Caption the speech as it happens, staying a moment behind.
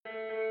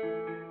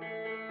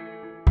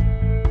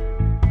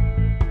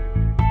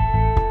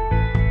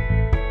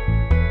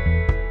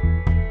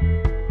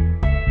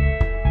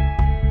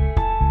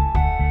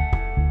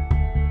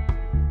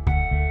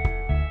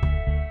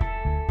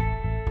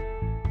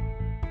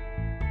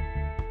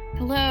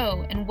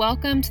Hello, and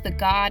welcome to the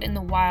God in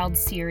the Wild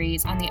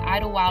series on the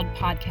Idlewild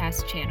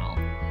podcast channel.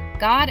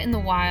 God in the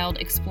Wild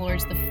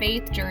explores the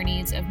faith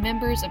journeys of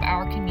members of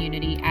our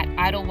community at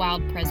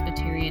Idlewild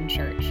Presbyterian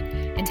Church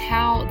and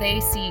how they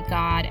see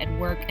God at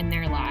work in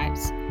their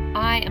lives.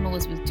 I am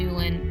Elizabeth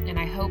Doolin, and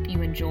I hope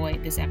you enjoy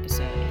this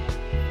episode.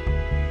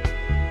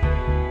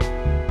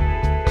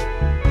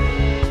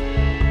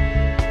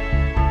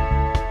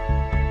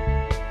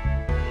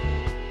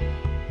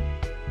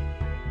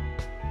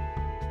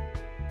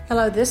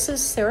 Hello, this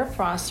is Sarah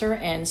Prosser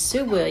and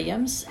Sue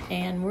Williams,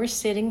 and we're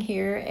sitting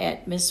here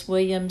at Miss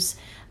Williams'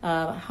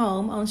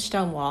 home on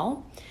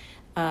Stonewall.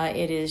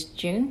 It is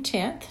June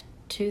 10th,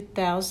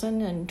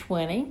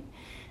 2020,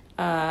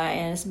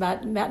 and it's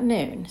about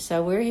noon.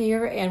 So we're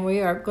here, and we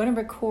are going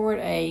to record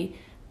a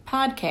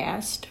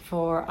podcast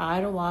for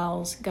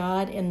Idlewild's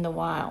God in the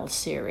Wild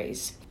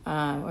series.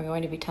 We're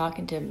going to be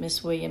talking to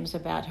Miss Williams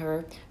about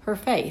her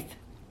faith.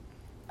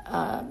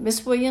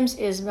 Miss Williams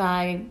is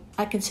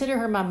I consider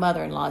her my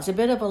mother-in-law. It's a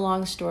bit of a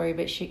long story,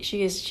 but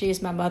she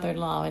is my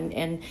mother-in-law,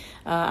 and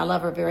I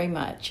love her very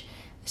much.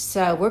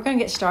 So we're going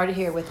to get started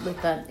here with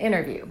the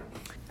interview.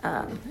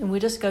 And we'll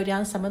just go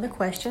down some of the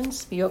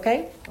questions. You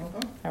okay?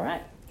 Mm-hmm. All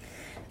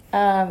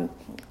right.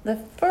 The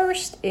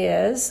first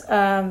is,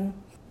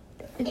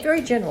 it's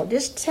very general.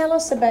 Just tell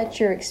us about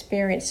your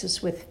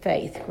experiences with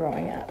faith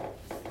growing up.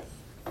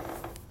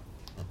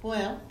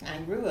 Well, I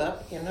grew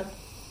up in a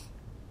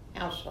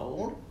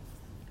household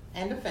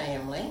and a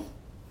family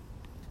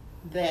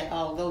that,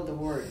 although the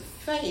word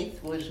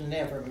faith was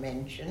never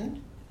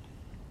mentioned,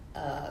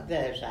 that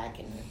as I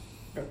can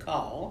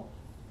recall,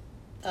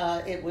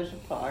 it was a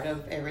part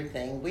of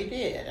everything we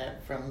did,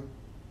 from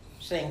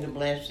saying the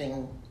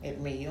blessing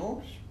at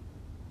meals,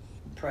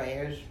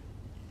 prayers.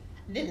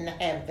 Didn't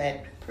have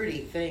that pretty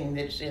thing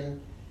that's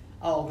in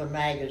all the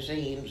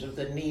magazines of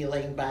the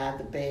kneeling by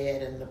the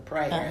bed and the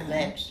prayer. Uh-huh.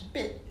 That's a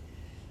bit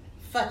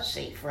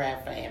fussy for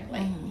our family.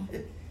 Mm-hmm.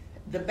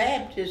 The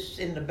Baptists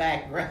in the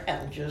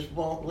background just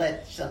won't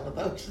let some of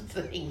those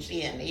things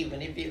in,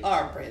 even if you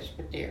are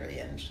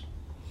Presbyterians.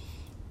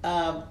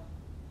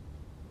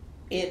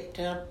 It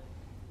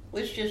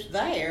was just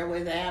there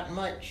without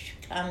much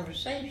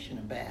conversation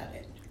about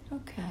it.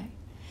 Okay.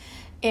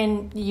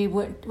 And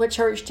what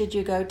church did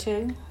you go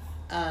to?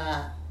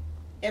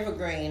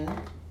 Evergreen,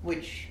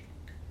 which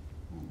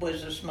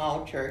was a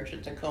small church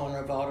at the corner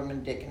of Autumn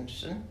and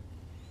Dickinson.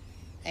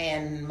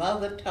 And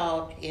Mother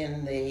taught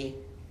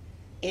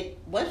it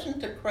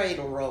wasn't the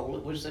cradle roll,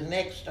 it was the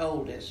next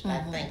oldest,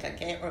 mm-hmm. I think. I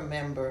can't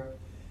remember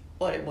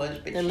what it was,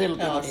 but she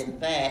taught in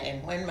that.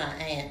 And when my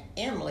Aunt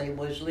Emily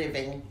was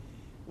living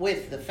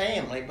with the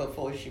family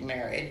before she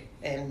married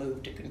and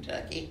moved to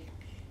Kentucky,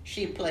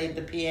 she played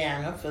the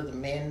piano for the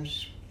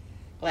men's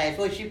class.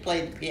 Well, she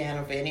played the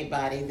piano for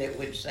anybody that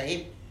would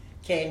say,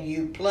 "Can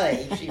you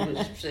play?" She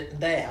was sitting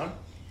down.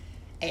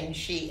 And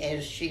she,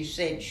 as she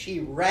said, she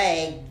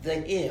ragged the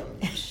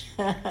hymns.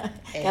 Got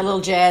a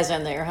little jazz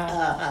in there,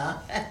 huh?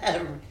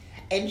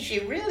 And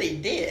she really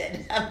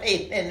did. I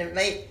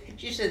mean,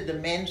 she said the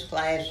men's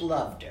class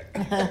loved her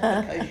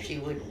because she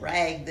would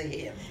rag the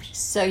hymns.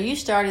 So you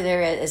started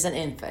there as an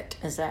infant,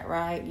 is that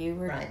right? You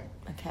were right.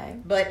 Okay.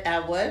 But I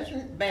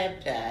wasn't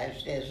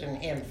baptized as an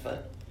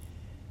infant.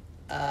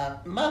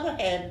 Mother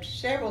had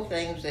several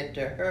things that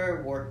to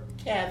her were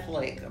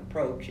Catholic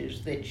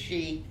approaches that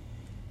she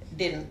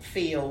didn't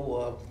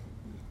feel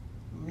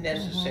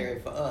necessary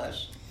mm-hmm. for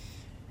us.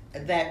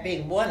 That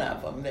being one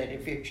of them, that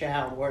if your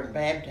child weren't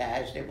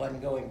baptized, it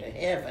wasn't going to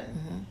heaven.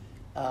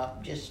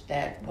 Mm-hmm. Just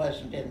that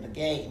wasn't in the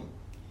game.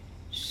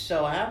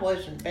 So I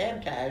wasn't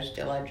baptized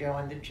till I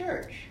joined the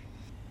church.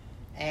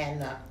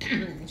 And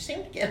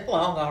seemed to get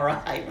along all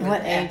right.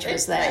 What age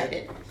was that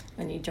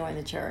when you joined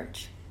the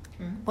church?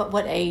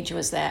 What age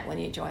was that when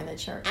you joined the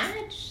church?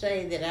 I'd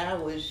say that I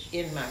was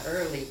in my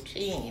early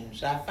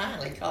teens. I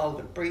finally called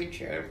the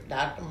preacher,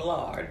 Dr.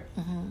 Millard,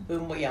 mm-hmm.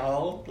 whom we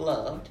all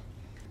loved,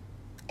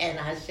 and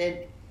I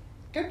said,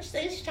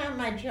 "This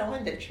time I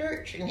joined the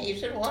church," and he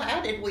said, "Well,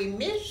 how did we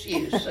miss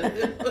you,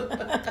 Sue?"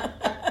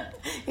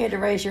 You had to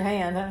raise your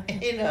hand, huh?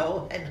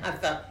 And I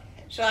thought,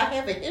 so I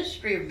have a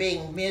history of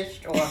being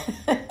missed or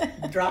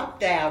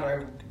dropped out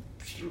or...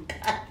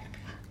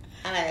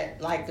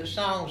 like the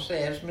song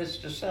says,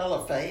 Mr.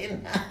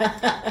 Cellophane.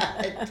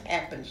 It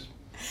happens.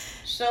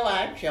 So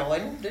I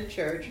joined the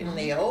church in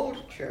the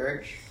old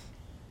church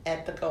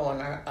at the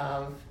corner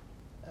of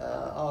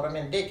Autumn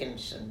and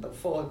Dickinson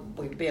before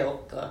we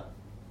built the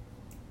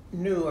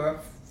newer,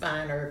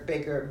 finer,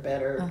 bigger,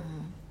 better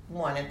mm-hmm.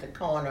 one at the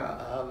corner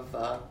of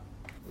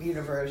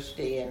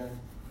University and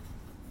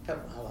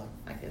Tutwiler.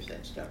 I guess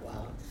that's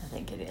Tutwiler. I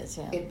think it is,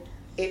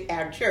 yeah.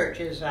 Our church,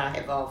 as I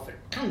have often,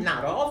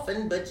 not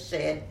often, but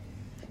said,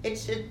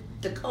 it's at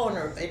the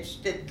corner. It's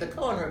at the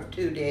corner of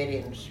two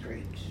dead-end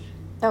streets.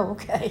 Oh,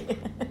 okay.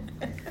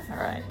 All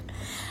right.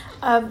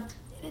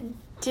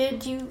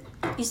 Did you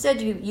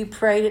said you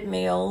prayed at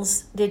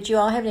meals. Did you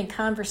all have any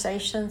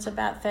conversations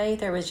about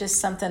faith, or was it just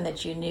something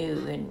that you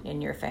knew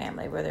in your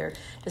family? Were there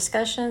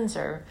discussions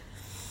or?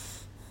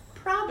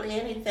 hardly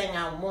anything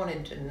I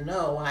wanted to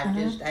know. I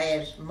just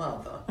asked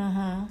Mother,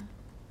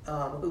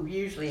 who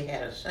usually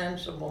had a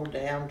sensible,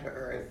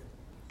 down-to-earth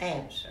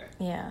answer.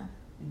 Yeah.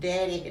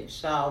 Daddy had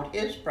solved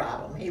his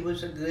problem. He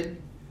was a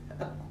good,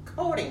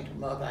 according to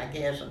Mother, I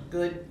guess, a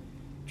good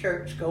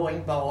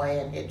church-going boy,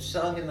 and had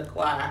sung in the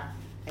choir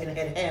and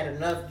had had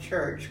enough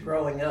church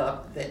growing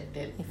up that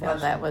He felt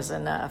that was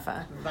enough.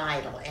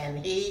 vital. And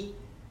he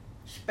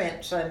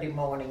spent Sunday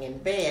morning in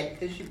bed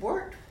because he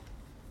worked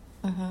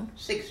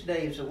 6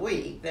 days a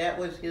week. That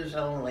was his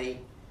only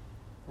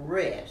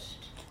rest.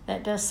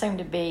 That does seem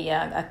to be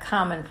a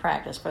common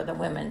practice for the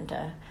women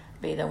to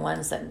be the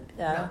ones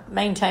that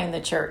maintain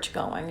the church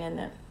going, isn't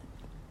it?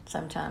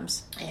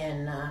 Sometimes.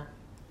 And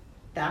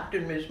Dr.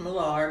 and Miss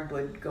Millard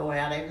would go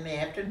out in the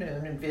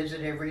afternoon and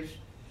visit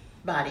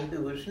everybody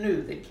who was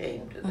new that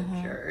came to the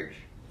church.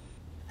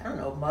 I don't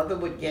know, Mother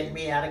would get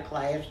me out of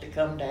class to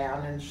come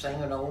down and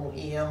sing an old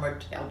hymn or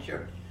tell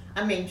church.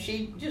 I mean,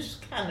 she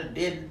just kind of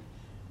did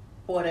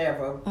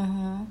whatever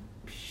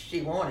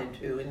she wanted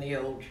to in the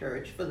old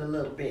church for the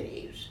little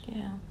bitties.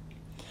 Yeah.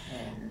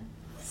 And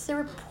Is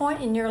there a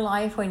point in your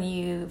life when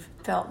you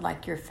felt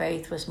like your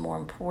faith was more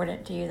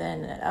important to you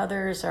than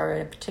others, or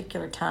at a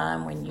particular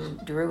time when you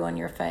drew on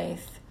your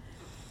faith?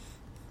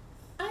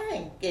 I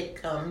think it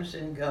comes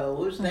and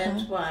goes.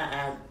 That's why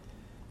I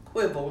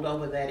quibbled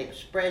over that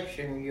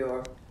expression,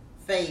 your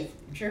faith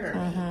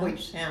journey,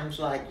 which sounds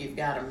like you've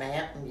got a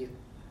map and you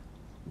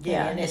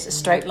get in it. It's a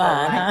straight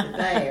line, right to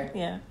there.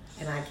 Yeah.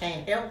 And I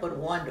can't help but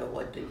wonder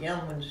what the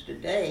young ones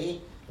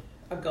today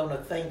are going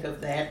to think of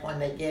that when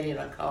they get in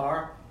a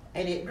car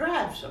and it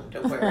drives them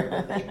to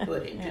wherever they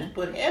put it. Just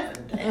put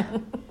heaven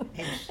down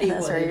and see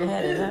That's what where you're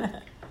it'll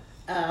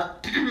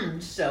headed,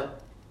 do. So,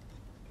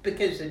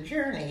 because the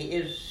journey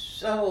is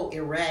so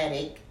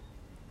erratic,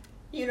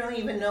 you don't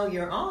even know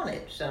you're on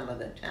it some of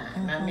the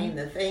time. I mean,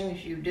 the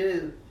things you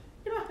do,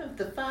 you don't have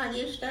the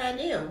foggiest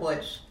idea of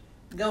what's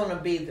going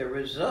to be the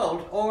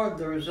result, or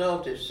the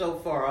result is so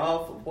far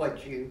off of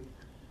what you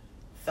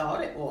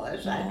thought it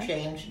was. I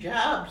changed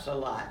jobs a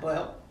lot.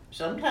 Well,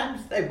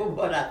 sometimes they were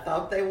what I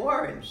thought they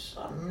were, and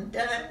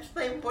sometimes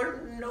they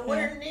weren't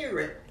nowhere near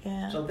it.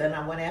 Yeah. So then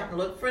I went out and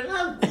looked for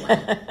another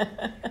one.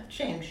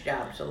 Changed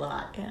jobs a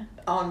lot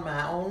on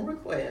my own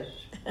request,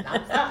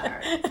 not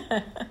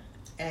fired.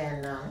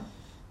 And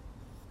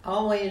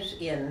always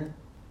in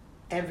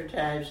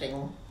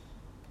advertising,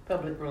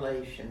 public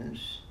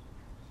relations.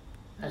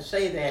 I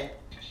say that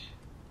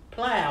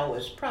Plow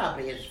was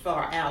probably as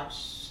far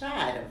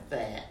outside of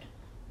that,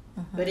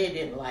 but it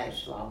didn't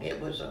last long. It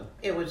was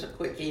a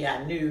quickie.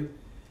 I knew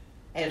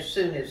as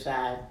soon as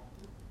I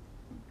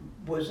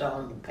was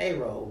on the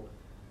payroll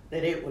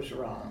that it was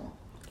wrong,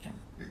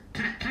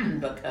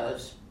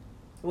 because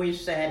we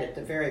sat at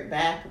the very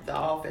back of the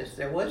office.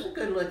 There was a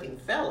good-looking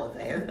fellow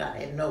there that I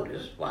had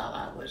noticed while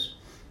I was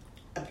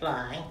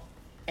applying,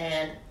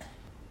 and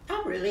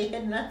I really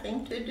had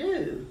nothing to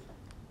do.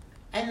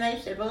 And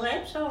they said, well,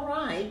 that's all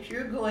right.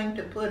 You're going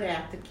to put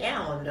out the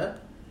calendar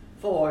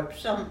for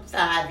some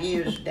 5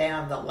 years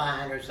down the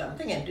line or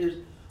something, and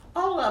do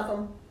all of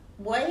them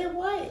way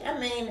away. I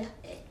mean,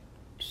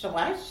 so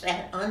I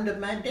sat under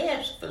my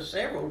desk for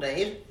several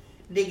days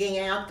digging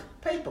out the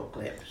paper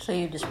clips. So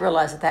you just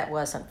realized that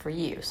wasn't for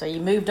you. So you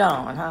moved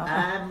on, huh?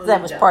 I moved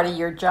that was on. part of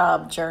your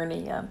job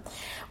journey.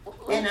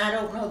 And I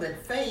don't know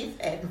that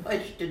faith had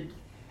much to.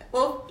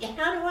 Well,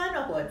 how do I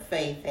know what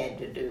faith had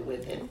to do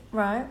with it?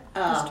 Right,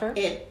 that's true.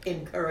 It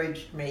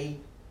encouraged me.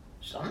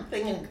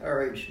 Something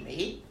encouraged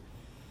me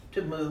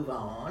to move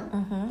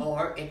on,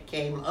 or it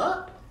came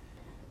up.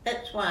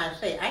 That's why I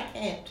say I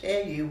can't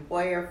tell you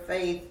where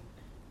faith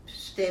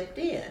stepped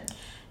in.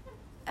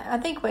 I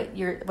think what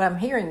I'm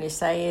hearing you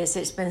say is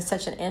it's been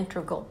such an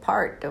integral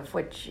part of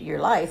your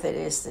life that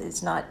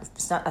it's not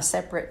a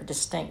separate,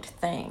 distinct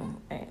thing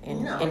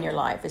in your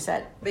life. Is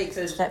that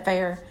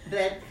fair?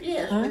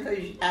 Yes,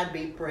 because I'd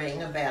be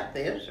praying about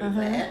this or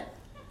that,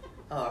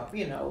 or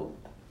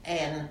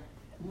and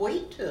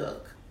we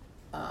took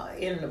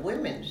in the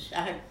women's.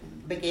 I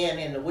began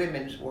in the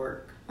women's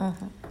work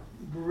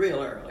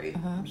real early,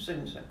 as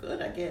soon as I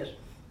could, I guess.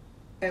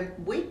 And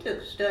we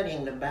took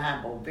studying the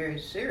Bible very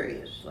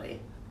seriously.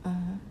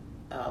 I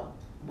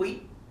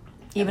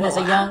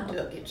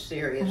took it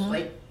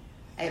seriously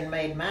and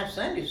made my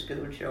Sunday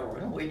school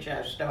children, which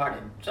I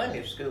started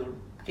Sunday school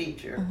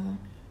teacher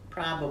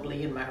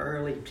probably in my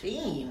early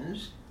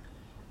teens.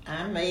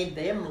 I made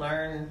them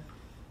learn.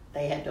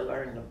 They had to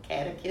learn the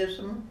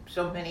catechism,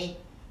 so many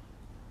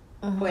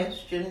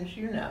questions,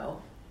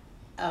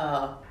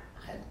 I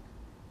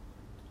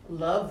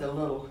love the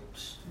little,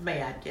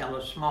 may I tell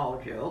a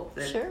small joke?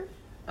 That, sure.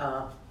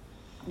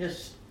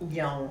 This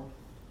young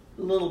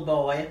little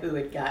boy who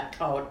had got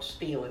caught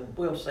stealing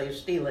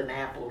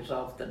apples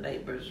off the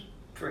neighbor's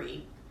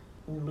tree.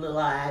 Little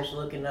eyes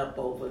looking up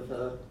over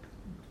the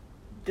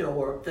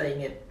door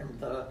thing at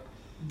the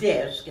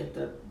desk at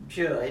the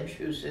judge,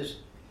 who says,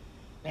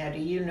 now do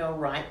you know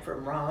right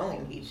from wrong?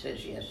 And he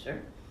says, yes,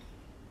 sir.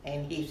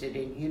 And he said,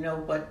 and you know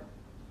what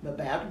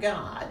about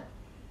God?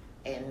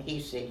 And he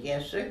said,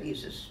 yes, sir,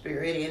 he's a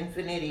spirit,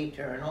 infinite,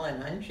 eternal,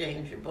 and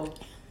unchangeable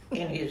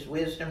in his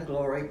wisdom,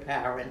 glory,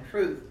 power, and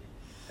truth.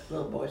 The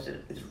little boy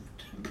said, the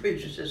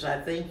preacher says,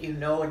 I think you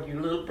know, and you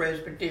little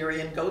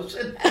Presbyterian, go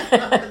sit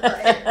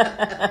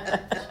down.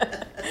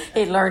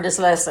 He learned his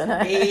lesson,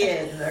 huh? He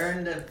had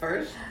learned the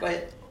first,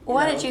 but...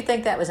 Why did you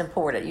think that was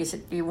important? You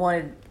said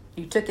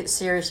you took it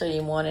seriously,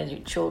 you wanted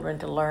your children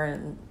to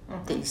learn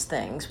these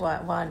things.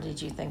 Why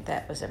did you think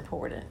that was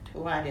important?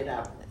 Why did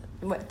I...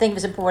 I think it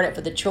was important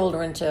for the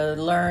children to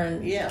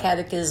learn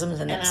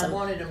catechisms. And I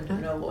wanted them to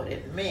know what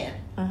it meant.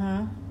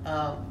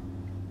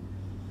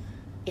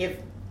 If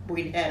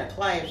we'd had a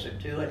class or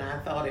two and I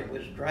thought it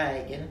was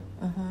dragging,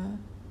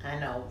 I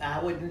know,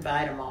 I would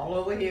invite them all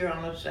over here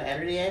on a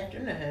Saturday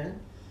afternoon.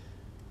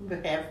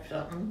 We'd have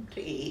something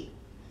to eat.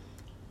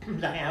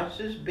 The house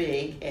is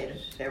big, had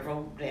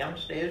several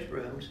downstairs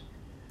rooms.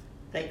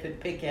 They could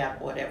pick out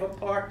whatever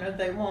partner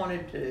they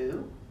wanted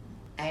to,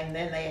 and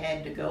then they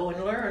had to go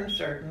and learn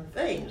certain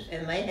things,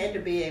 and they had to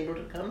be able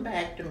to come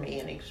back to me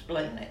and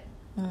explain it.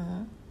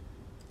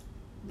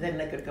 Then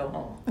they could go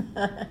home.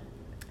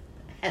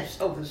 And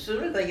so the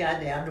sooner they got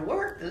down to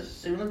work, the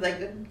sooner they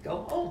could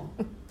go home.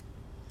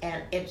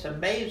 And it's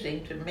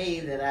amazing to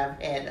me that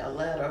I've had a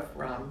letter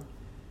from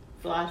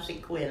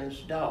Flossie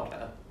Quinn's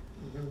daughter,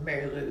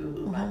 Mary Lou,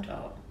 whom I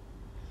taught.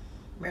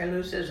 Mary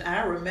Lou says,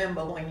 I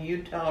remember when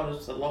you taught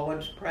us the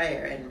Lord's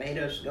Prayer and made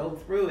us go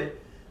through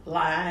it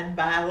line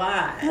by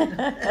line.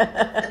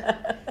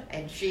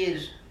 And she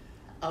is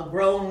a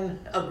grown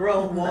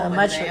woman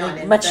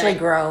now. Muchly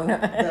grown.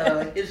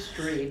 The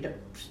history,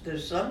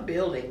 there's some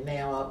building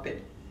now up at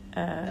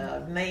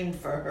named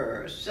for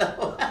her.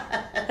 So,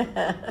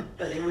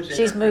 but it was.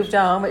 She's moved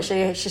on, but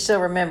she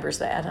still remembers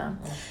that, huh?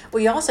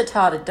 Well, you also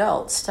taught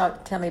adults.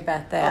 Tell me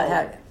about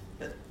that.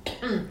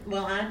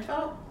 Well, I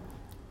taught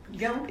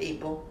young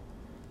people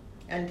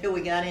until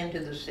we got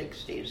into the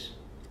 60s.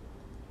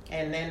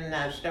 And then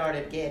I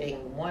started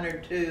getting one or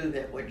two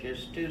that were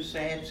just too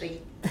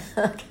sassy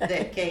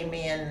that came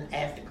in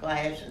after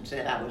class and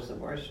said I was the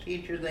worst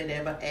teacher they'd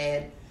ever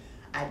had.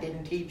 I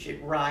didn't teach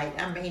it right.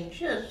 I mean,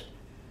 just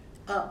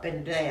up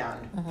and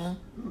down.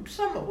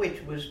 Some of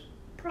which was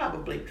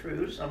probably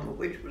true, some of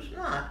which was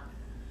not.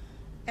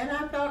 And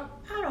I thought,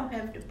 I don't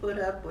have to put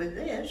up with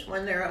this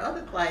when there are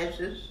other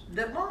classes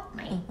that want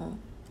me,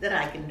 that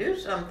I can do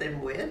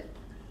something with.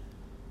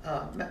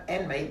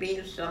 And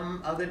maybe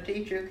some other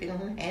teacher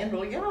can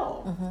handle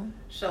y'all.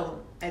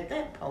 So at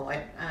that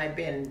point, I'd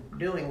been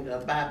doing the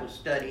Bible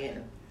study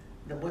and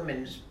the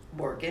women's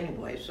work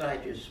anyway, so I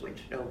just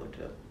switched over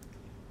to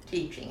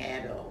teaching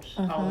adults.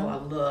 Although I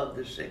love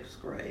the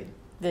 6th grade.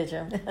 Did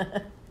you?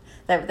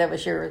 that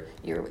was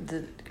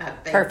the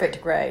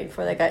perfect grade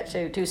before they got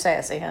too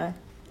sassy, huh?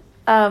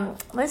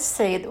 Let's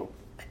see.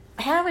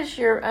 How has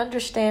your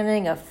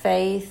understanding of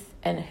faith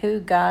and who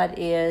God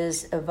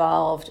is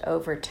evolved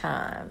over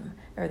time?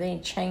 Are there any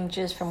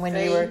changes from when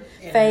you were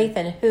faith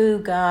and who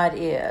God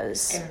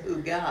is? And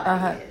who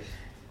God is.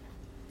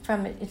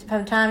 From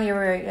the time you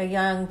were a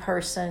young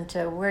person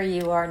to where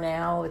you are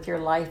now with your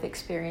life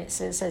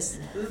experiences.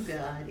 And who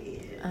God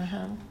is.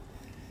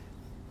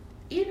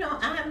 You know,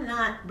 I'm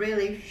not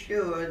really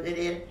sure that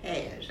it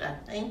has. I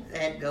think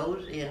that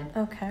goes in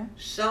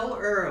so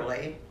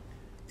early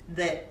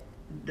that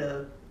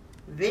the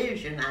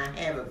vision I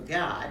have of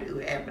God, who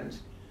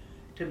happens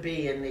to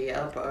be in the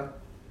upper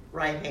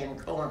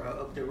right-hand corner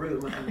of the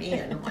room I'm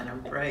in when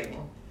I'm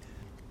praying,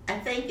 I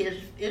think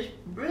is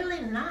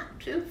really not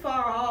too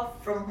far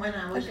off from when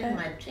I was in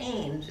my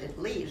teens,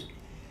 at least.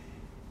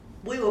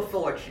 We were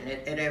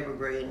fortunate at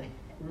Evergreen.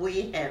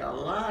 We had a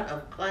lot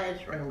of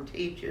classroom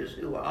teachers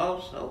who were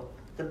also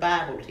the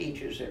Bible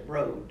teachers at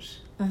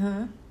Rhodes.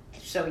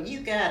 So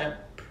you got a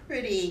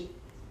pretty...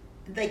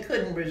 They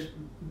couldn't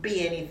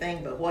be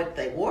anything but what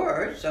they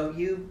were, so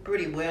you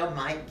pretty well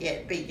might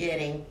be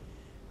getting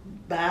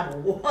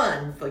Bible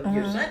 1 for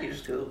your Sunday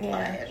school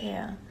class.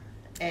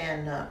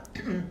 And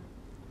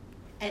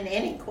and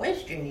any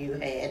question you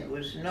had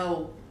was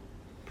no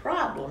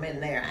problem in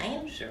their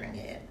answering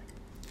it.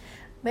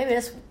 Maybe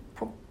that's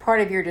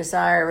part of your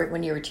desire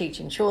when you were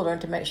teaching children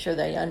to make sure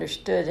they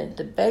understood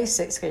the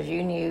basics, because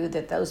you knew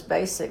that those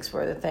basics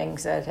were the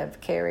things that have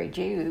carried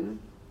you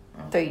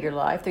through your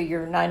life, through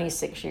your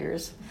 96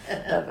 years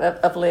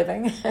of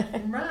living.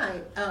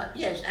 Right.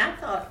 Yes, I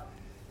thought,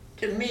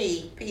 to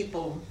me,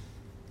 people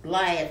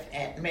laugh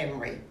at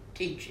memory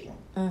teaching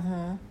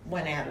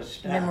when out of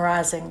style.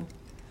 Memorizing.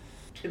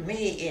 To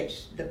me,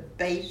 it's the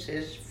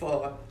basis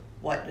for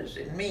what does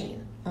it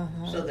mean.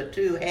 So the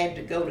two had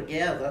to go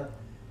together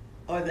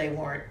or they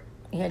weren't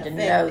You had effective.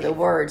 to know the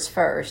words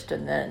first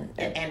and then...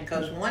 And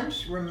because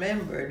once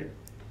remembered,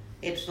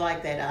 it's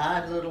like that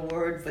odd little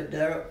word for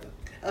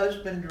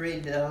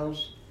husbandry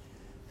dulls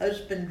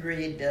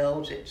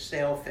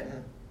itself,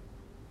 and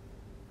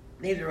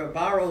neither a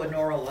borrower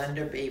nor a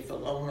lender be, for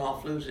loan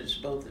off loses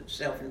both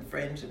itself and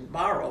friends, and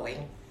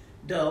borrowing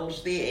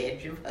dulls the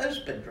edge of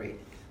husbandry,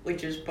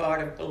 which is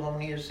part of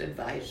Polonius'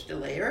 advice to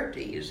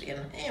Laertes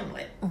in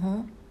Hamlet.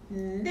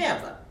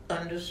 Never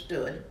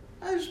understood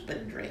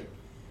husbandry.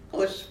 Of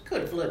course,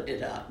 could have looked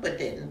it up, but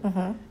didn't.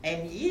 Mm-hmm.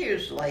 And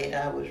years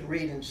later, I was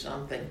reading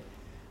something,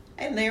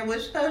 and there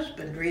was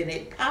husbandry, and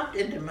it popped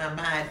into my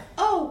mind,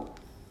 oh,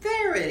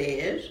 there it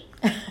is.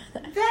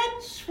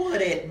 That's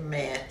what it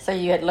meant. So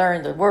you had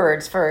learned the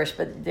words first,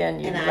 but then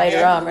you And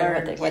later on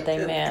learned learned what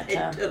they meant.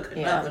 It took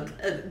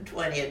another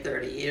 20 or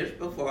 30 years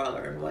before I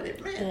learned what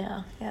it meant.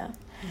 Yeah, yeah.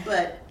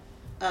 But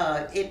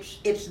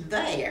it's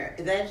there.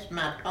 That's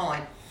my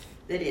point,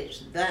 that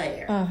it's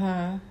there.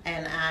 Mm-hmm.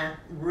 And I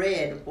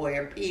read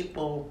where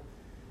people,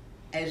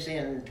 as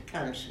in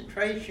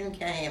concentration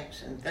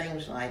camps and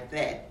things like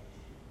that,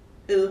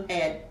 who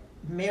had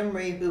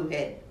memory, who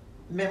had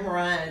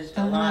memorized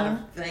a lot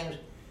of things,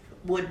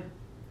 would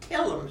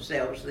tell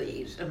themselves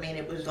these. I mean,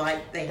 it was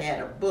like they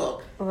had a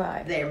book.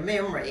 Right. Their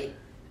memory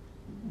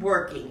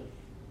working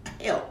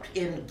helped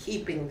in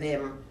keeping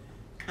them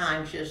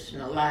conscious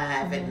and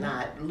alive and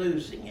not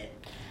losing it.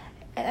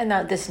 And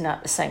now, this is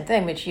not the same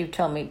thing, but you've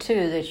told me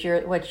too that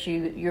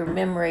your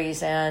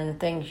memories and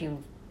things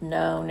you've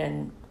known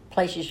and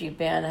places you've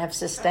been have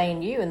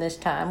sustained you in this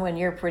time when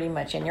you're pretty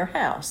much in your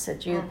house.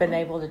 That you've been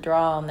able to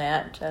draw on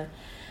that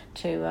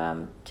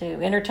to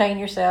entertain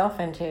yourself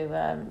and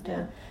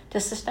to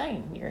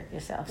sustain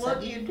yourself.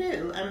 Well, you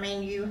do. I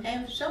mean, you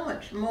have so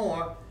much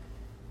more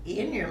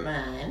in your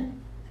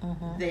mind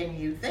than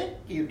you think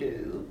you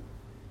do.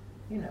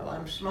 You know,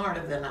 I'm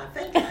smarter than I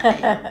think I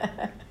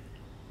am.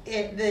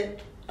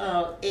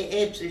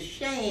 It's a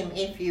shame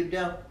if you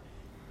don't.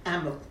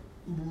 I'm a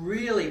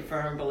really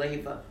firm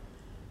believer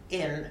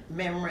in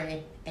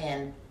memory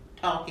and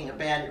talking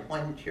about it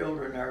when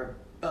children are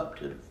up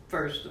to the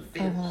first, the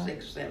fifth,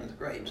 sixth, seventh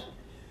grades.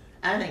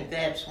 I think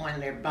that's when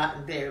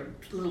they're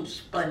little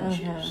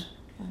sponges.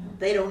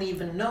 They don't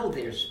even know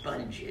they're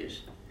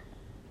sponges,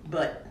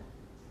 but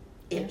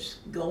it's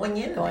going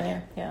in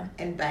there. Yeah.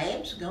 And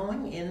bad's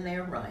going in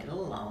there right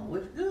along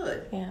with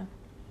good. Yeah.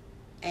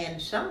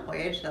 And somewhere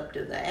it's up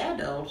to the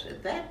adults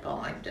at that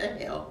point to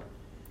help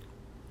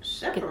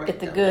separate Get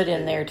the those good two.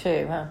 in there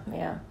too, huh?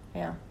 Yeah.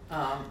 Yeah.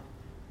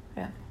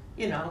 Yeah.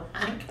 You know,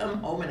 I come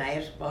home and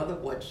ask Mother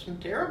what some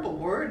terrible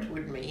words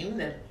would mean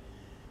that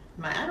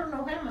I don't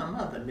know how my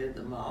mother knew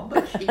them all,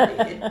 but she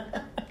did.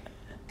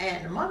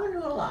 And Mother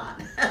knew a lot.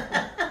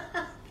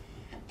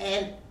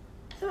 And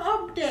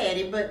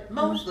Daddy, but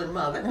mostly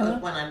Mother,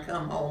 because when I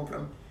come home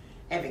from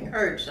having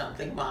heard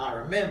something while I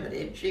remembered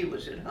it, she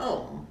was at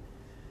home.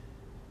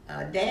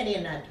 Daddy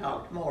and I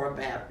talked more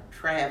about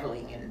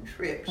traveling and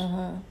trips.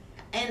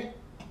 And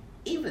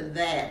even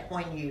that,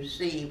 when you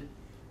see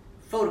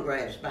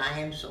photographs by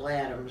Ansel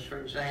Adams, for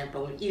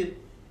example,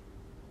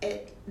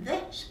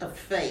 that's a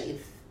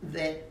faith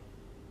that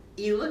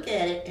you look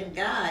at it and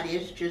God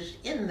is just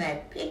in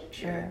that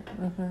picture,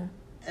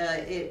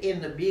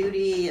 in the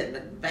beauty and the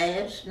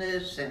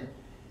vastness, and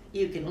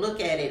you can look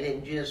at it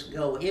and just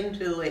go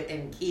into it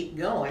and keep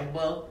going.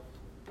 Well,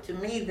 to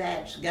me,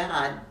 that's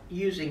God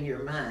using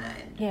your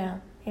mind. Yeah.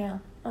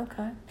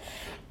 Okay.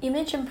 You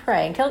mentioned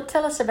praying.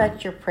 Tell us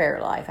about your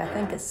prayer life. I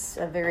think it's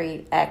a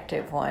very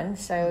active one.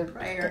 So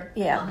Prayer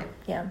yeah.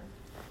 life.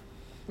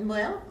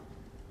 Well,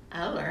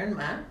 I learned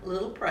my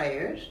little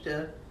prayers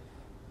to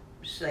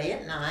say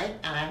at night.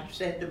 I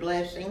said the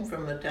blessing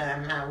from the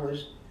time I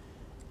was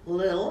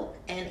little,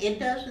 and it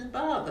doesn't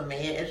bother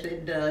me as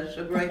it does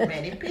a great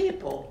many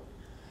people,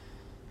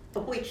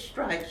 which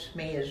strikes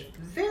me as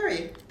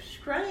very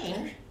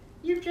strange.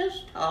 You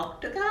just talk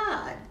to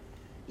God.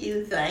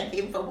 You thank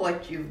Him for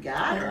what you've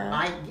got or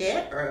might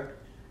get or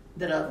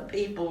that other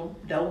people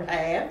don't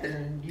have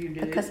and you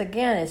do. Because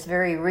again, it's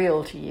very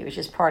real to you. It's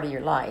just part of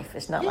your life.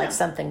 It's not like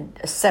something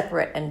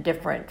separate and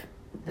different.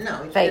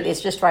 No,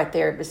 it's just right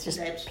there. It's just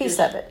a piece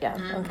of it. Yeah.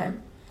 Okay.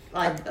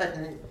 Like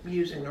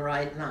using the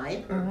right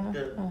knife or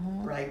the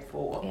right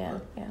fork. Yeah.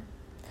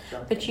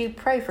 Something. But you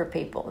pray for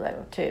people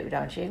though too,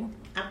 don't you?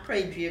 I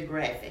pray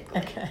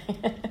geographically. Okay.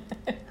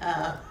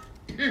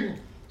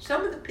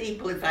 Some of the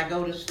people, if I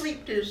go to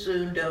sleep too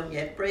soon, don't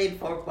get prayed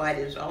for quite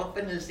as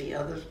often as the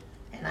others,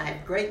 and I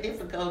have great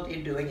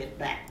difficulty doing it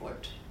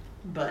backwards.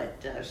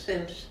 But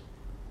since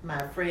my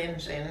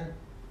friends and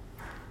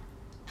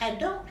I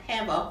don't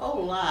have a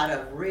whole lot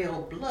of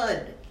real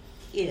blood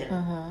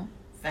kin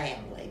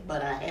family,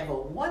 but I have a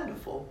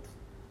wonderful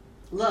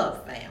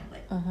love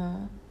family.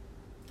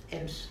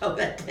 And so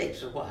that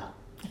takes a while.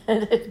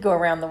 Go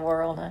around the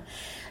world, huh?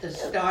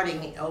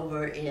 Starting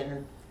over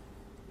in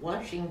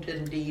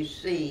Washington,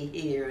 D.C.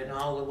 here and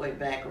all the way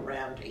back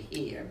around to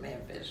here,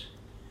 Memphis.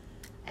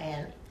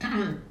 And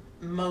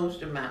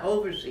most of my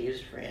overseas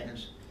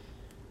friends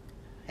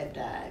have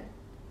died,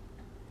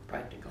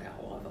 practically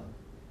all of them.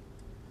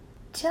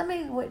 Tell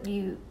me what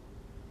you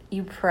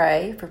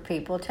pray for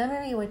people.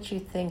 Tell me what you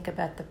think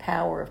about the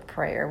power of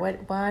prayer.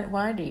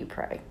 Why do you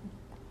pray?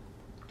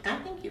 I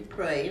think you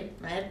pray.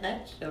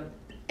 That's an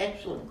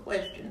excellent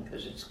question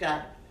because it's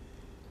got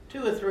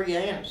 2 or 3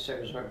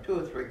 answers or 2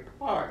 or 3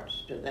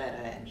 parts to that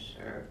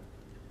answer.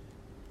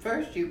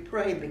 First, you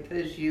pray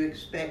because you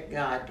expect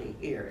God to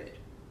hear it,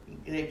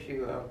 that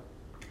you are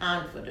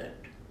confident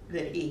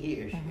that He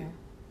hears you.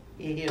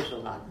 here's a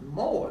lot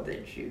more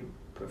that you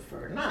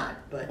prefer not,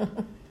 but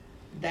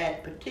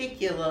that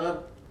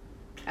particular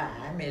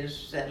time is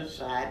set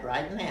aside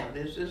right now.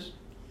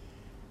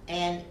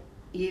 And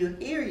you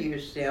hear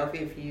yourself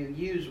if you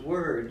use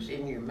words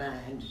in your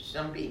mind,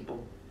 some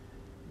people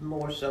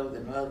more so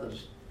than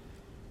others.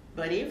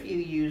 But if you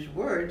use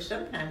words,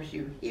 sometimes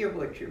you hear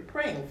what you're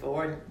praying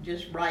for, and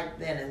just right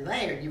then and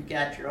there, you've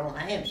got your own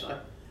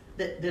answer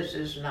that this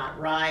is not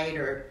right,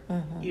 or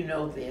you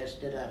know this,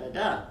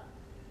 da-da-da-da.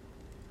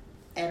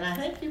 And I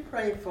think you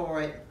pray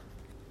for it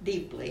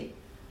deeply.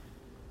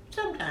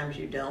 Sometimes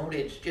you don't.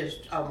 It's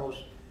just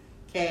almost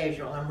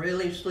casual. I'm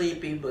really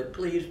sleepy, but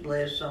please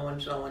bless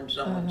so-and-so and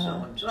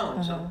so-and-so and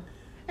so-and-so.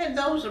 And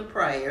those are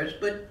prayers,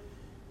 but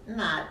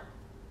not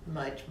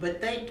much.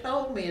 But they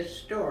told me a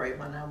story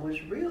when I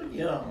was real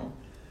young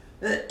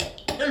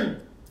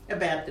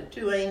about the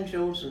two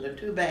angels and the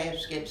two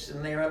baskets,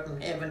 and they're up in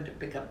heaven to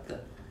pick up the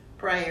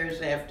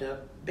prayers after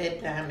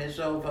bedtime is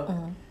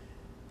over.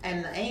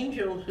 And the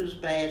angel whose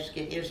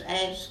basket is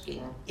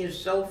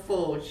so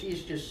full,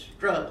 she's just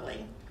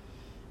struggling.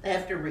 They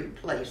have to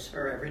replace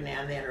her every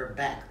now and then, her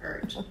back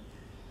hurts.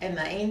 And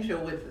the angel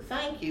with the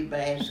thank you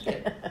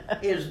basket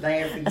is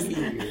there for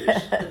years.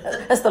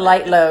 That's the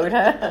light load,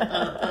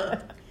 huh?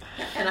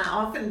 And I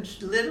often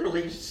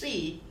literally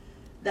see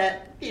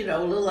that,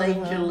 little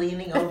angel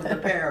leaning over the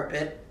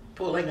parapet,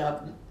 pulling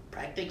up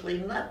practically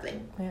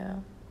nothing. Yeah.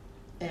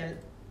 And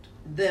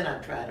then I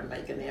try to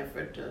make an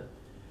effort to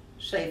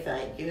say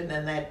thank you, and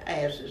then that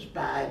passes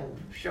by in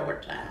a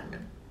short time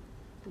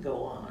and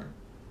go on.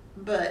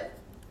 But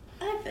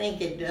I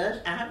think it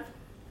does. I've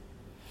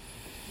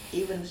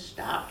even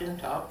stopped and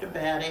talked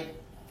about it.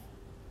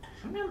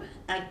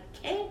 I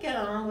can't get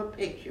on the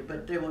picture,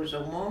 but there was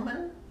a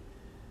woman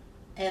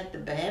at the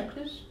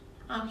Baptist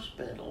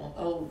hospital,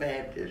 Old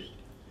Baptist,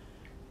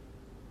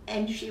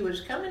 and she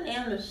was coming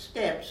down the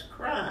steps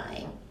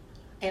crying,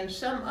 and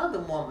some other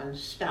woman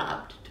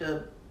stopped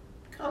to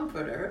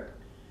comfort her,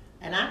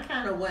 and I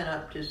kind of went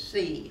up to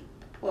see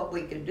what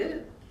we could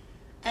do.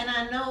 And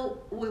I know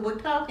we were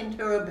talking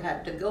to her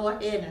about to go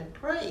ahead and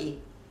pray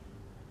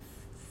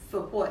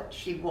for what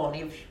she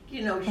wanted. If,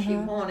 she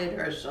wanted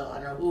her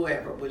son or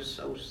whoever was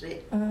so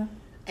sick.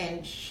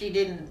 And she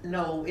didn't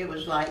know, it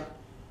was like,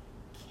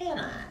 can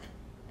I?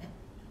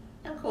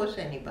 Of course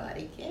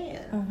anybody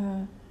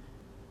can.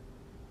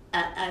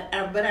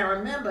 But I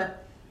remember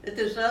that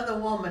this other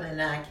woman and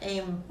I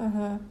came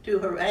to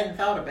her. I hadn't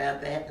thought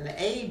about that in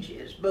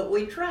ages, but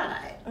we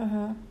tried.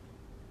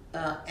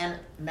 And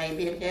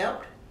maybe it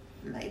helped.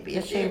 Maybe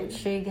it didn't.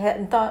 She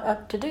hadn't thought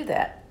up to do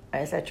that.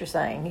 Is that you're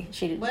saying?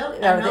 I don't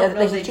know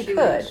that she would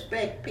could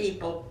expect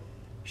people.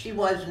 She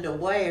wasn't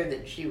aware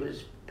that she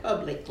was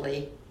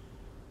publicly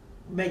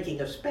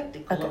making a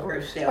spectacle of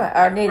herself.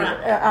 Right, or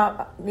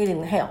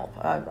needing help,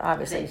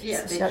 obviously.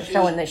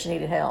 Showing that she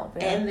needed help.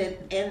 Yeah.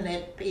 And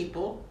that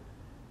people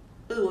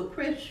who were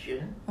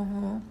Christian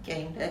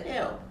came to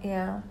help.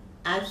 Yeah.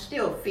 I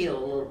still feel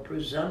a little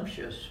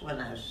presumptuous when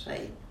I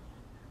say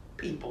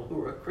people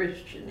who are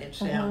Christian. It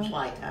sounds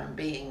like I'm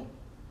being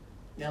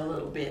a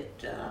little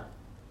bit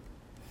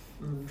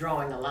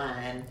drawing a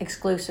line.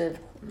 Exclusive.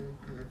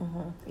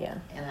 Yeah.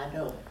 And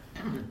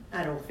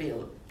I don't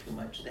feel too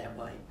much that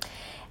way.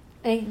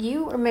 And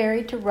you were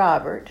married to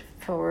Robert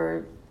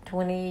for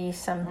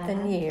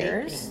 20-something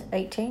years.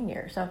 18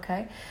 years,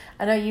 okay.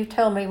 I know you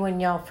told me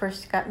when y'all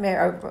first got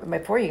married, or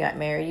before you got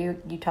married,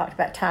 you talked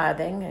about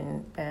tithing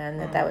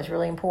and that was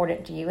really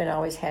important to you and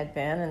always had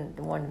been, and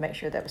wanted to make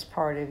sure that was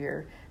part of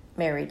your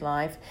married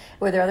life.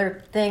 Were there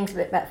other things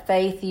about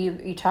faith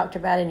you talked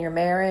about in your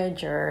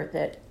marriage, or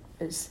that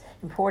is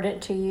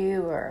important to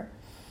you? Or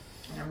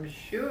I'm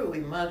sure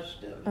we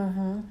must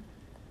have,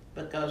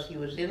 because he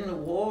was in the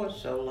war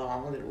so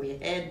long that we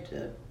had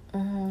to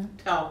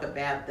talk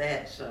about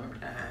that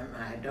sometime.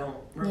 I don't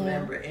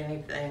remember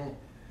anything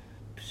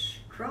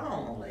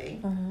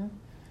strongly.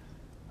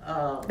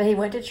 But he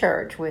went to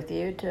church with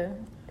you to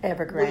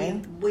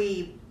Evergreen.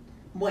 We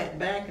went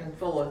back and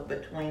forth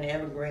between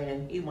Evergreen,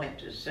 and he went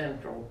to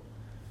Central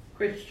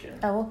Christian.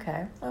 Oh,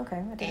 okay.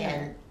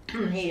 And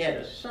he had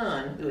a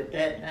son who at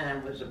that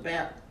time was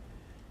about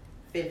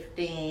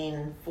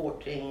 15,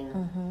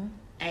 14.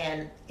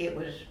 And we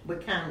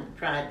kind of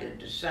tried to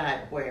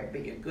decide where would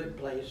be a good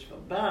place for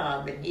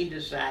Bob, and he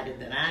decided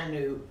that I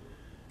knew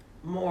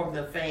more of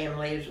the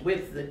families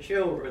with the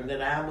children, that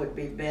I would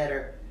be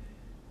better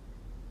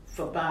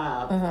for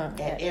Bob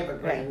at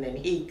Evergreen than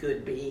he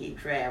could be. He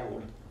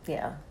traveled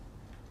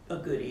a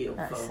good deal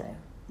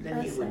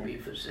than he would be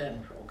for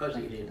Central, because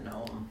he didn't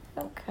know him.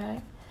 Okay.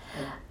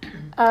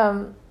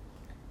 And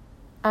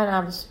I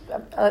was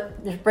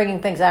just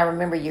bringing things I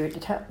remember you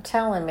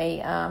telling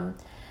me.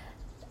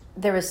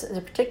 There was a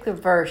particular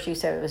verse you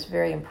said it was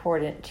very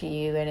important to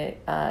you, and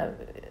it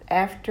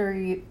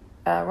after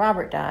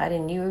Robert died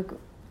and you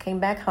came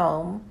back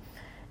home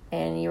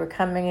and you were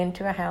coming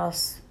into a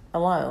house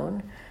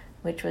alone,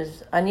 which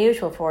was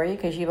unusual for you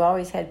because you've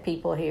always had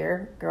people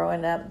here.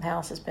 Growing up, the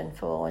house has been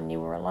full and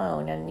you were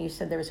alone. And you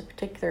said there was a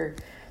particular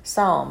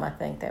psalm, I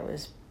think, that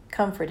was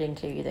comforting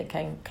to you that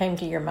came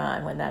to your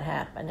mind when that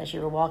happened as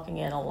you were walking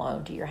in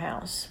alone to your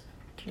house?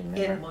 Do you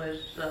remember? It was,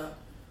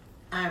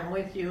 I'm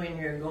with you and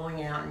you're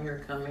going out and you're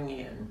coming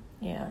in.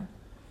 Yeah.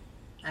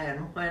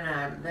 And when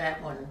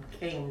that one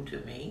came to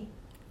me,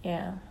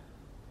 Yeah.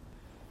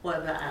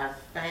 whether I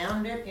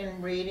found it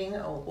in reading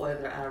or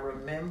whether I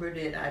remembered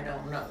it, I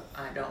don't know.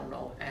 I don't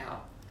know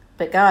how.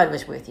 But God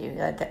was with you.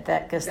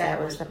 Because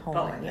that was the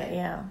point. point.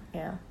 Yeah.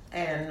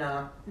 And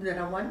that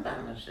I wasn't by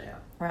myself.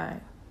 Right.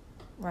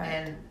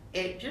 And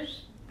it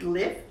just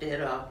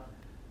lifted a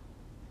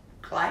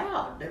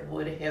cloud that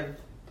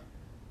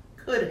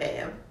could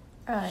have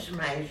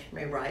smashed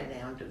me right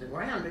down to the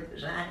ground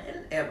because I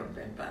hadn't ever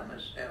been by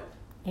myself.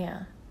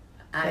 Yeah.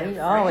 I You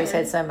always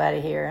had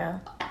somebody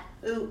here, huh?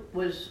 Who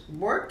was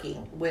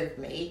working with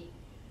me,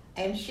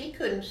 and she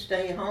couldn't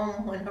stay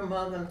home when her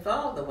mother and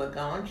father were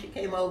gone. She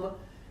came over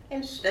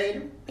and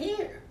stayed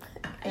here.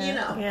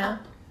 Yeah.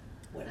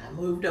 When I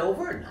moved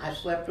over and I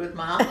slept with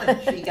Mom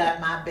and she got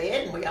my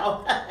bed and we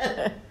all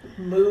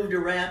moved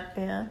around.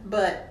 Yeah.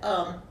 But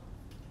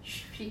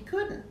she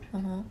couldn't.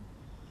 Mm-hmm.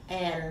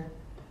 And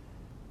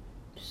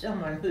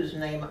someone whose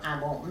name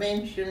I won't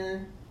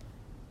mention,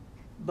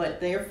 but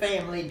their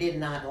family did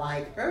not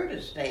like her to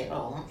stay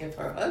home if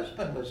her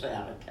husband was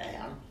out of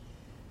town.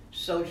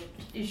 So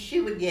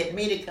she would get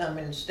me to come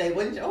and stay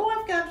with her. Oh,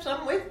 I've got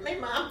some with me,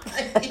 Mom.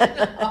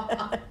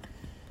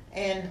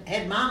 And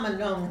had Mama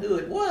known who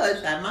it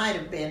was, I might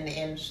have been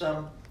in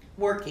some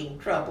working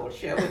trouble,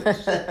 shall we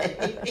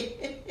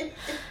say.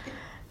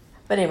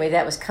 But anyway,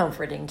 that was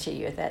comforting to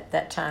you at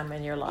that time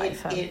in your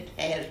life. It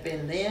has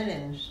been then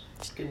and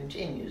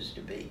continues to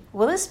be.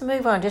 Well, let's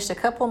move on. Just a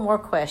couple more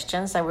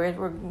questions. We're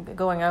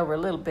going over a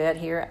little bit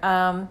here.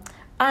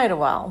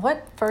 Idlewild.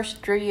 What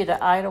first drew you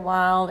to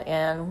Idlewild,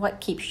 and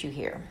what keeps you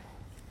here?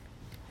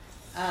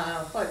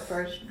 What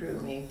first drew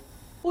me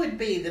would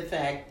be the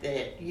fact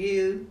that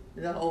you,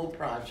 the whole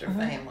Prosser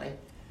family,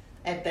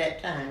 at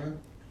that time,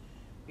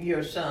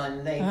 your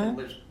son Nathan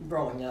was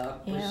growing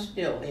up, was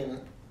still in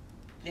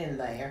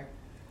there,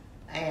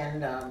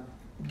 and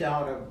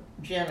daughter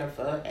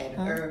Jennifer and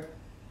her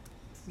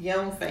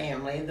young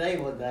family, they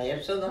were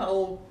there, so the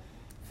whole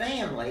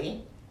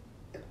family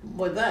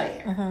were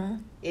there.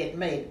 It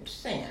made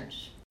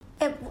sense.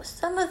 And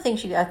some of the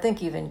things I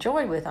think you've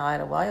enjoyed with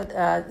Idlewild,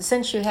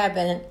 since you have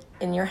been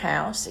in your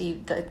house,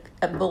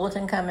 a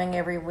bulletin coming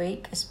every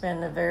week has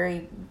been a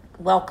very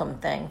welcome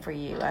thing for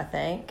you, I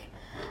think.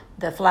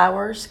 The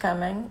flowers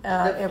coming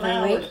every week. The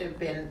flowers have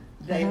been,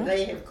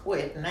 they have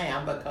quit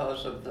now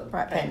because of the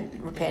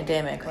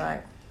pandemic,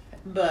 right.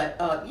 But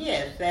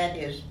yes, that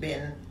has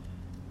been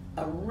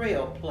a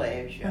real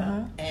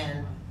pleasure.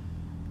 And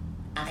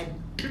I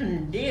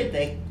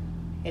they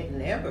had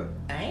never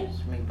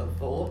asked me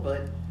before,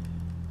 but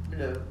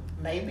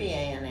maybe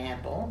Ann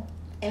Apple.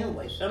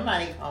 Anyway,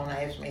 somebody called and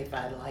asked me if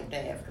I'd like to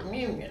have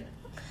communion.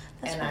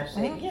 I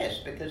said yes,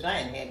 because I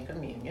hadn't had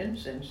communion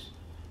since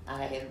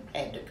I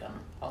had to come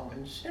home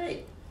and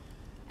stay.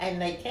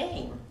 And they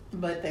came,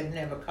 but they've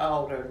never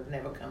called or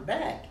never come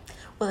back.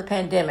 Well, the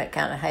pandemic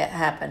kind of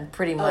happened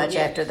pretty much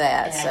after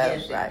that.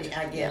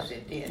 I guess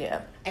it did.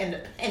 Yeah.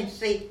 And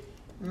see,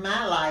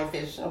 my life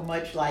is so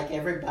much like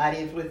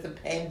everybody's with the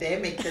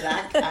pandemic that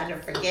I kind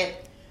of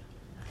forget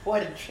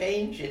what a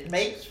change it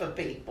makes for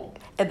people.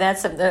 And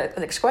that's the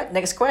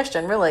next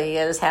question really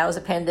is, how has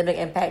the pandemic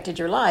impacted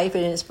your life?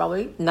 And it's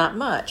probably not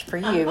much for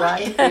you,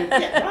 right?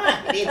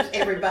 Right. It's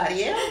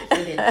everybody else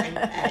that it's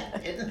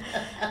impacted.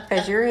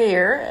 Because you're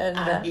here. And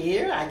I'm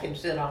here. I can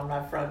sit on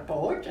my front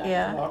porch. I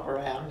can walk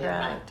around in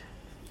my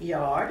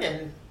yard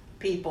and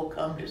people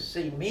come to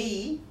see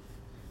me.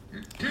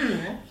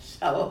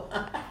 All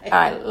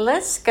right,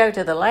 let's go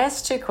to the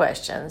last two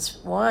questions.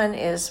 One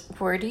is,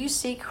 where do you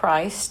see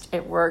Christ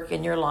at work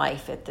in your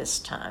life at this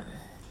time?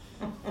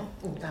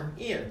 I'm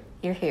here.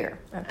 You're here,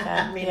 okay.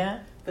 I mean,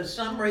 for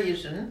some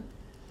reason,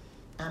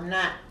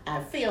 I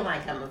feel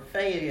like I'm a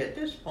failure at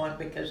this point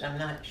because I'm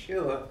not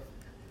sure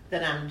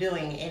that I'm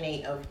doing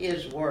any of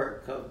his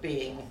work of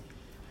being,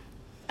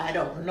 I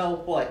don't know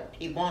what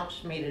he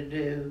wants me to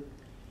do.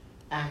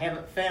 I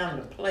haven't found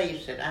a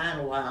place at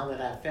Idlewild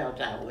that I felt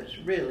I was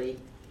really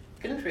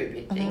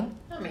contributing.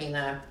 I mean,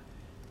 I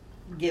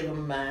give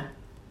them my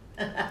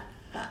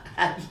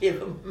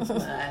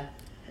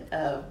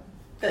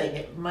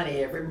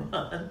money every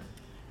month,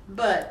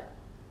 but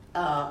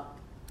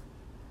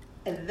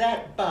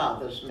that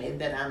bothers me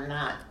that I'm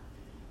not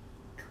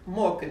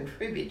more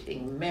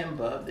contributing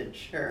member of the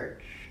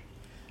church,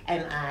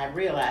 and I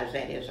realize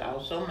that is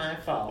also my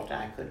fault.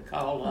 I could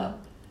call up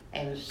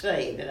and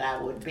say that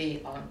I wouldn't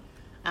be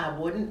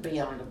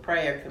on the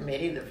prayer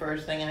committee. The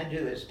first thing I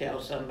do is tell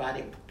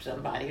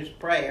somebody's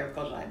prayer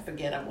because I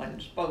forget I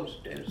wasn't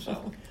supposed to,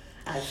 so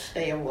I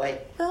stay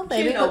away. Well,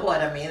 maybe, you know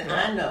what I mean? Yeah.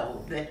 I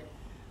know that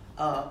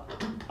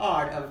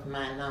part of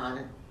my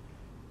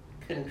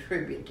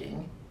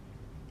non-contributing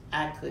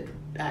I could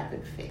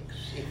fix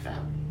if I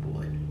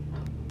would.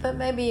 But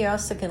maybe you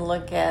also can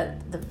look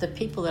at the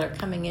people that are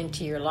coming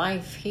into your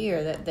life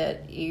here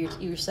that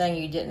you're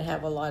saying you didn't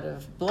have a lot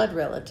of blood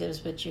relatives,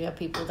 but you have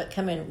people that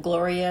come in.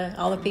 Gloria,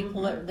 all the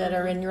people that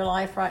are in your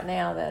life right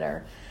now that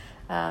are...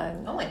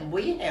 and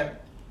we have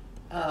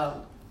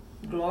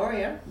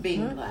Gloria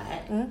being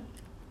black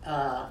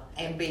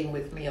and being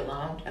with me a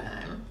long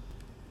time.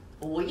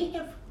 We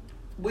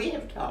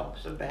have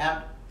talks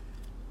about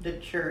the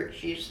church.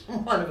 She's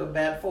one of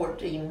about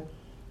 14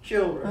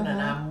 children, and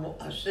I'm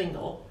a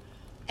single.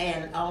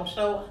 And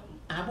also,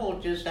 I will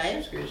just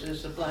ask her, is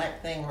this a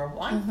black thing or a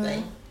white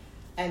thing?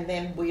 And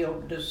then we'll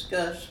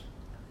discuss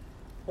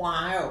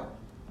why,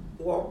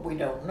 or we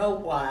don't know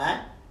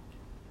why.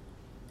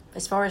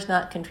 As far as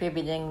not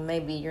contributing,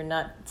 maybe you're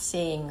not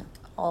seeing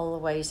all the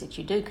ways that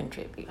you do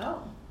contribute.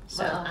 Oh,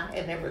 so, well, I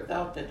had never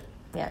thought that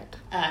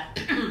I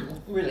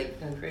really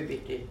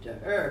contributed to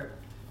her.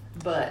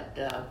 But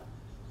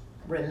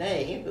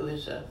Renee, who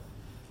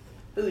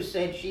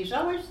said she's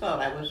always thought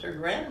I was her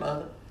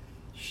grandmother,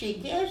 she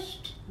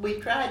guessed. We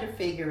tried to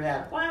figure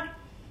out why,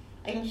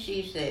 and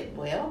she said,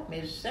 well,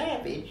 Miss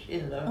Savage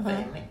in the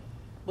family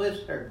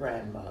was her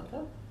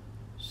grandmother,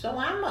 so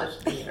I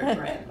must be her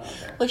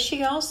grandmother. Well,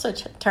 she also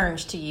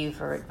turns to you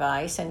for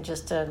advice and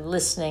just a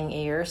listening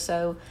ear,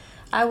 so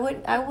I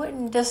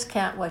wouldn't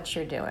discount what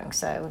you're doing,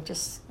 so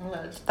just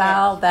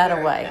file that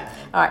away. Kind.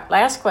 All right,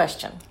 last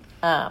question.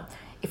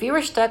 If you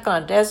were stuck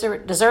on a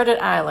deserted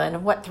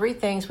island, what 3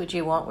 things would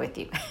you want with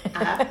you?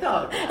 I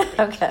thought about it.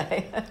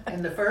 Okay.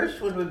 And the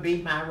first one would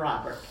be my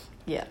Robert.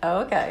 Yeah,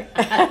 okay.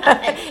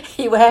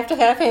 You would have to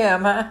have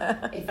him,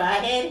 huh? If I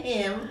had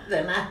him,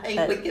 then I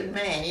think we could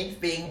manage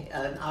being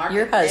an architect.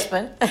 Your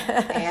husband.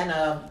 And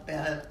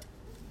a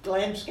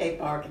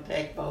landscape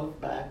architect,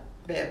 both by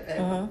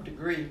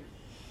degree.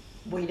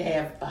 We'd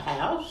have a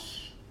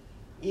house,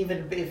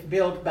 even if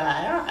built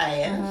by our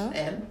hands,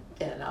 and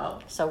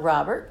So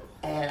Robert.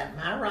 And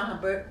my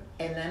Robert,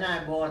 and then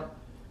I'd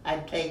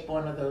take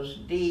one of those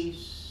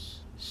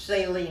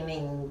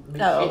desalining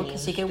machines. Oh,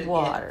 because you get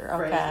water.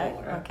 Fresh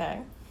water. Okay.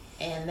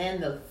 And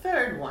then the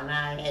third one,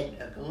 I had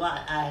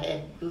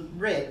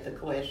read the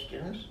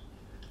questions,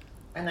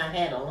 and I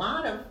had a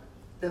lot of.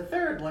 The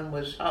third one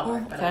was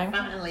hard, but I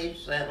finally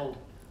settled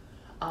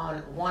on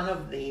one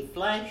of the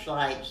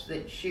flashlights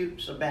that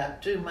shoots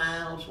about 2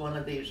 miles. One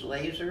of these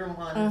laser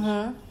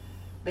ones,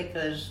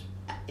 because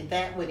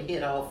that would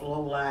hit off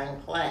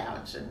low-lying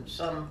clouds, and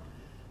some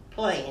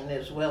plane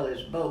as well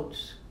as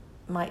boats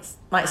might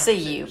see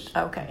you,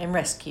 and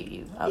rescue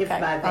you. Okay, if by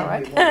then all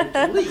right. we wanted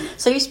to leave.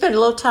 So you spend a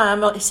little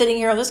time sitting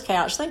here on this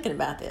couch thinking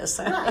about this.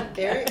 Right,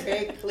 very,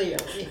 very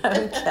clearly.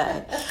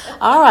 Okay.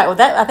 All right. Well,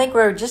 I think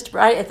we're just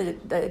right at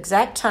the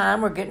exact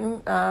time. We're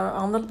getting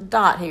on the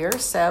dot here.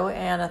 So,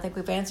 and I think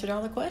we've answered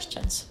all the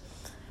questions.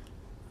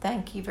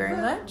 Thank you very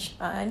much.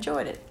 I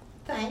enjoyed it.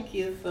 Thank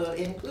you for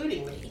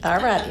including me. All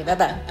righty.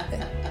 Bye-bye.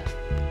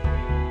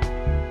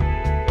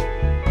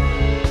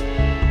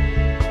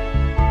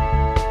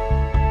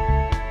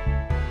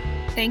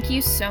 Thank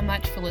you so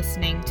much for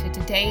listening to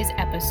today's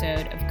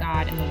episode of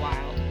God in the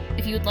Wild.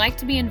 If you would like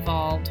to be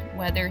involved,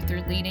 whether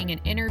through leading an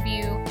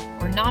interview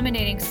or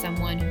nominating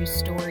someone whose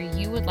story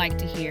you would like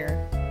to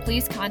hear,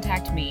 please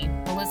contact me,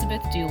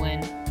 Elizabeth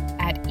Doolin,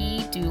 at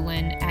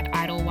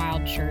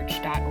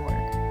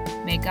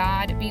edoolin@idlewildchurch.org. May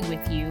God be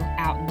with you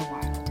out in the wild.